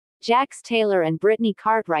Jax Taylor and Brittany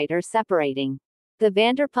Cartwright are separating. The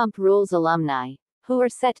Vanderpump Rules alumni, who are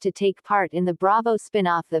set to take part in the Bravo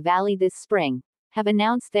spin-off The Valley this spring, have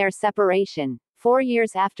announced their separation, 4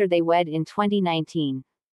 years after they wed in 2019.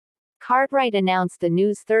 Cartwright announced the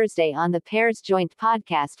news Thursday on the pair's joint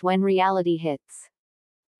podcast When Reality Hits.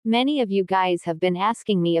 Many of you guys have been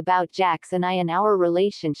asking me about Jax and I and our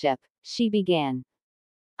relationship, she began.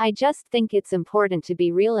 I just think it's important to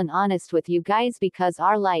be real and honest with you guys because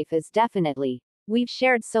our life is we've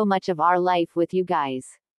shared so much of our life with you guys.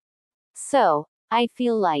 So, I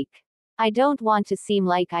feel like I don't want to seem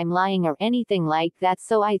like I'm lying or anything like that,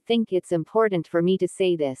 so I think it's important for me to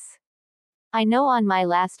say this. I know on my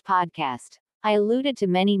last podcast, I alluded to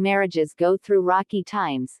many marriages go through rocky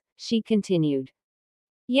times, she continued.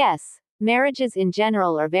 Yes, marriages in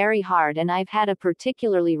general are very hard, and I've had a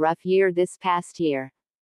particularly rough year this past year.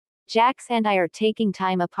 Jax and I are taking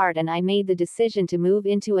time apart, and I made the decision to move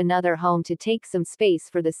into another home to take some space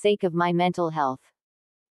for the sake of my mental health.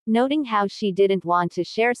 Noting how she didn't want to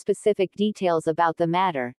share specific details about the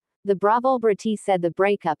matter, the Bravo Britty said the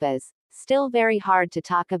breakup is still very hard to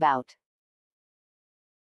talk about.